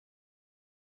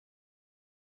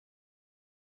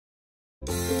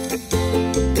Today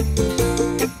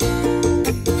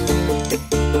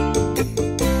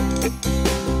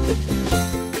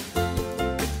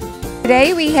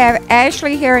we have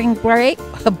Ashley Herring Blake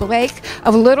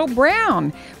of Little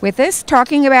Brown with us,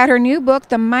 talking about her new book,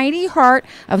 The Mighty Heart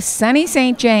of Sunny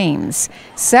St. James.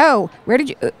 So,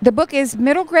 the book is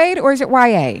middle grade or is it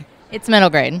YA? It's middle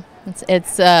grade.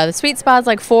 It's the sweet spot's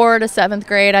like 4th to 7th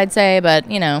grade, I'd say, but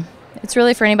it's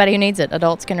really for anybody who needs it.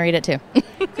 Adults can read it too.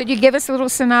 Could you give us a little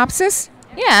synopsis?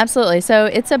 Yeah, absolutely. So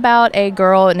it's about a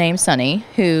girl named Sunny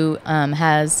who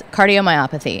has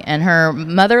cardiomyopathy, and her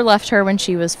mother left her when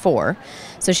she was 4.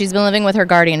 So she's been living with her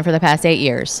guardian for the past 8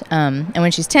 years. And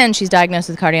when she's 10, she's diagnosed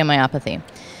with cardiomyopathy.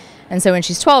 And so when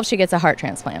she's 12, she gets a heart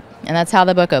transplant. And that's how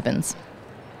the book opens.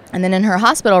 And then in her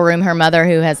hospital room, her mother,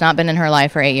 who has not been in her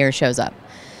life for 8 years, shows up.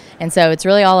 And so it's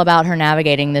really all about her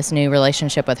navigating this new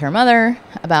relationship with her mother,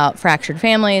 about fractured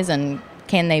families and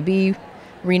can they be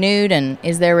renewed and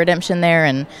is there redemption there,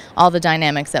 and all the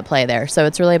dynamics that play there. So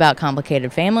it's really about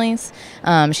complicated families.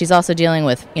 She's also dealing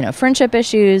with friendship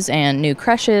issues and new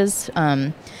crushes.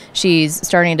 She's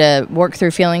starting to work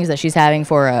through feelings that she's having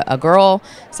for a girl.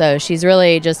 So she's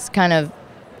really just kind of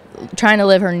trying to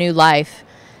live her new life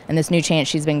and this new chance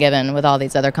she's been given with all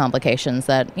these other complications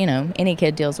that any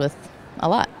kid deals with a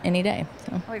lot any day.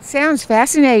 So. Well, it sounds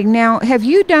fascinating. Now, have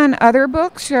you done other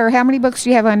books, or how many books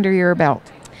do you have under your belt?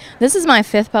 This is my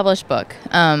 5th published book.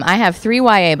 I have 3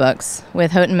 YA books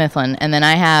with Houghton Mifflin, and then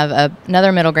I have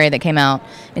another middle grade that came out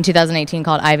in 2018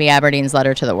 called Ivy Aberdeen's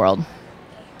Letter to the World.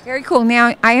 Very cool.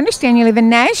 Now, I understand you live in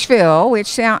Nashville,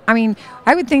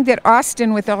 I would think that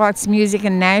Austin, with all its music,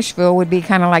 and Nashville would be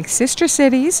kind of like sister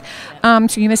cities, so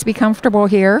you must be comfortable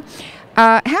here.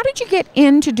 How did you get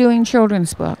into doing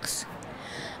children's books?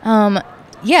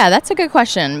 Yeah, that's a good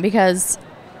question, because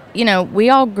we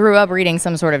all grew up reading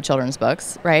some sort of children's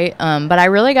books, right? But I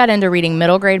really got into reading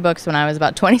middle grade books when I was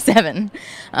about 27.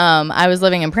 I was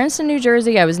living in Princeton, New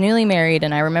Jersey. I was newly married,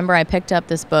 and I remember I picked up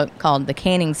this book called The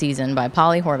Canning Season by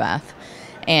Polly Horvath.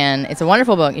 And it's a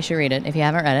wonderful book. You should read it if you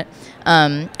haven't read it.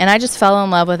 And I just fell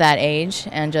in love with that age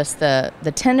and just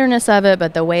the tenderness of it,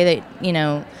 but the way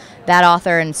that, that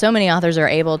author and so many authors are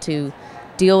able to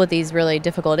deal with these really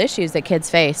difficult issues that kids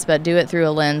face, but do it through a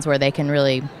lens where they can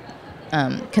really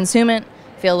consume it,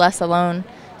 feel less alone,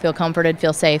 feel comforted,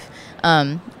 feel safe.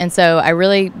 And so I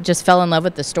really just fell in love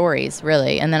with the stories,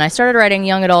 really. And then I started writing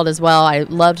young adult as well. I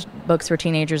loved books for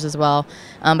teenagers as well.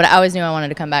 But I always knew I wanted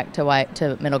to come back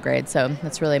to middle grade. So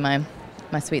that's really my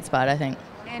sweet spot, I think.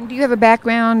 And do you have a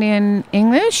background in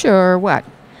English or what?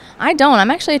 I don't. I'm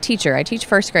actually a teacher. I teach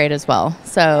 1st grade as well.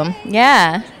 So,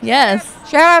 yeah. Yes.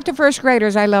 Shout out to 1st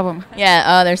graders. I love them. Yeah.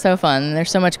 Oh, they're so fun.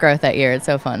 There's so much growth that year. It's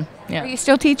so fun. Yeah. Are you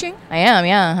still teaching? I am,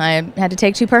 yeah. I had to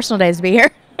take 2 personal days to be here.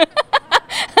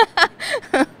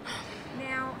 Now,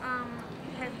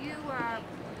 have you,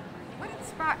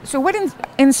 what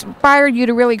inspired you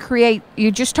to really create?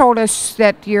 You just told us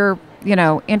that you're,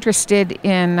 interested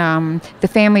in the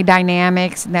family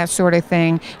dynamics and that sort of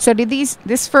thing. So did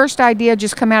this first idea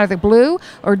just come out of the blue,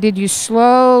 or did you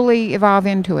slowly evolve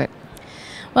into it?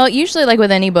 Well, usually, like with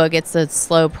any book, it's a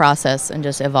slow process and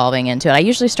just evolving into it. I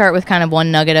usually start with kind of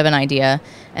one nugget of an idea,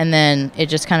 and then it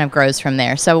just kind of grows from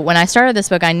there. So when I started this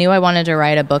book, I knew I wanted to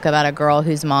write a book about a girl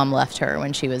whose mom left her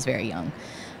when she was very young.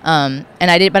 But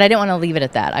I didn't want to leave it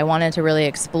at that. I wanted to really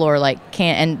explore,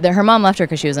 her mom left her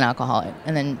because she was an alcoholic,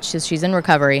 and then she's in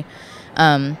recovery,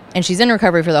 and she's in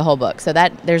recovery for the whole book. So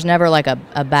that there's never like a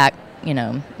back.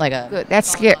 Good.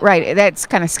 That's scary, right? That's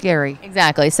kind of scary.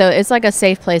 Exactly. So it's like a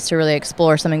safe place to really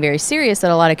explore something very serious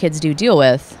that a lot of kids do deal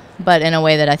with, but in a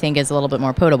way that I think is a little bit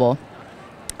more potable.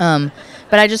 But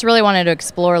I just really wanted to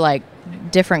explore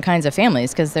different kinds of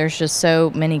families, because there's just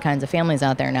so many kinds of families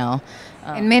out there now.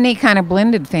 And many kind of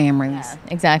blended families. Yeah,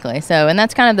 exactly. So, and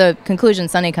that's kind of the conclusion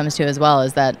Sunny comes to as well,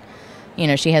 is that,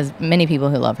 she has many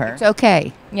people who love her. It's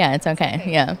okay. Yeah, it's okay.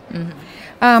 Yeah.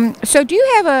 Mm-hmm. So do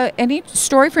you have any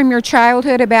story from your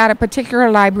childhood about a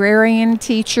particular librarian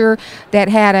teacher that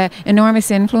had an enormous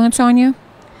influence on you?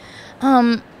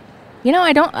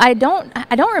 I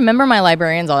don't remember my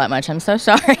librarians all that much. I'm so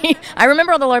sorry. I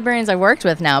remember all the librarians I worked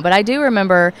with now, but I do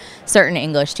remember certain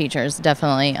English teachers,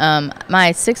 definitely.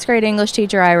 My 6th grade English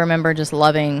teacher, I remember just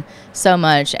loving so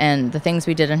much, and the things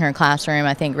we did in her classroom,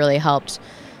 I think, really helped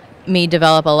me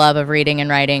develop a love of reading and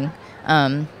writing.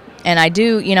 And I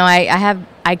do,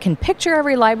 I can picture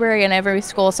every library in every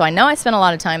school, so I know I spent a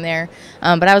lot of time there.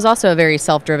 But I was also a very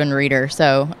self-driven reader,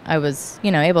 so I was,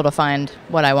 able to find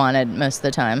what I wanted most of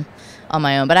the time on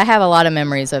my own. But I have a lot of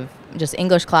memories of just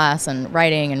English class and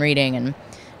writing and reading and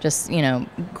just,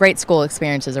 great school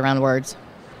experiences around words.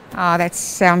 Oh, that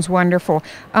sounds wonderful.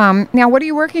 Now, what are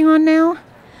you working on now?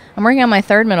 I'm working on my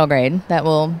third middle grade that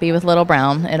will be with Little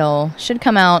Brown. Should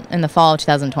come out in the fall of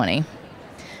 2020.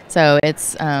 So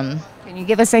it's Can you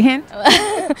give us a hint?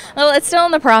 well, it's still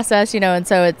in the process, and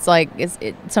so it's like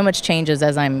so much changes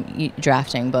as I'm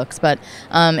drafting books. But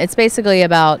it's basically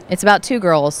about two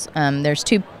girls. There's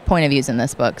two point of views in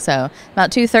this book. So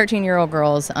about two 13-year-old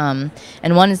girls, and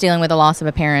one is dealing with the loss of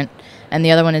a parent, and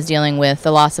the other one is dealing with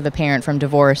the loss of a parent from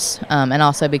divorce, and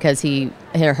also because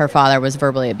her father was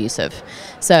verbally abusive.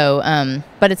 So,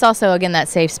 but it's also again that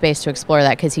safe space to explore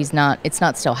that because it's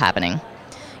not still happening,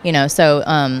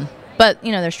 So. But,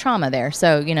 there's trauma there.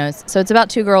 So, so it's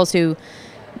about two girls who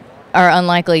are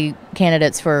unlikely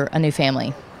candidates for a new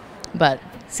family. But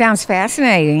sounds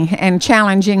fascinating and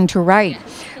challenging to write.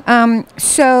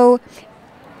 So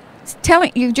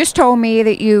you just told me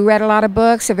that you read a lot of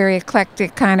books, a very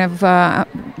eclectic kind of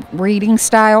reading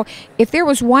style. If there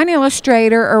was one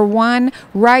illustrator or one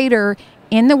writer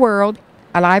in the world,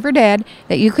 alive or dead,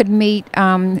 that you could meet,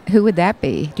 who would that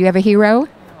be? Do you have a hero?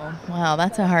 Oh, wow,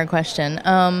 that's a hard question.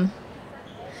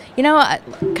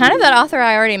 Kind of that author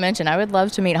I already mentioned. I would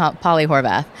love to meet Polly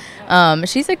Horvath. I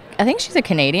think she's a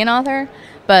Canadian author,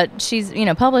 but she's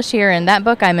published here. And that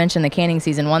book I mentioned, The Canning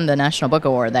Season, won the National Book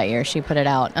Award that year. She put it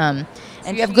out. And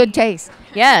you have good taste.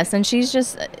 Yes, and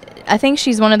I think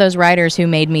she's one of those writers who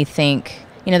made me think.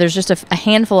 There's just a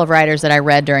handful of writers that I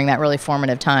read during that really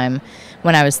formative time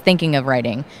when I was thinking of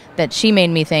writing that she made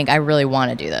me think I really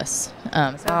want to do this. So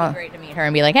it'd be great to meet her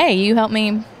and be like, hey, you helped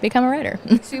me become a writer.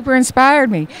 Super inspired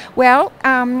me. Well,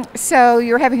 so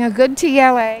you're having a good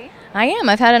TLA. I am.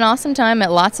 I've had an awesome time,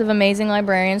 met lots of amazing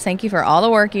librarians. Thank you for all the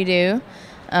work you do.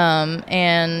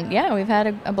 And yeah, we've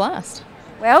had a blast.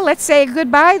 Well, let's say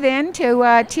goodbye then to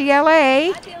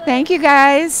TLA. Bye, TLA. Thank you,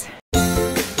 guys.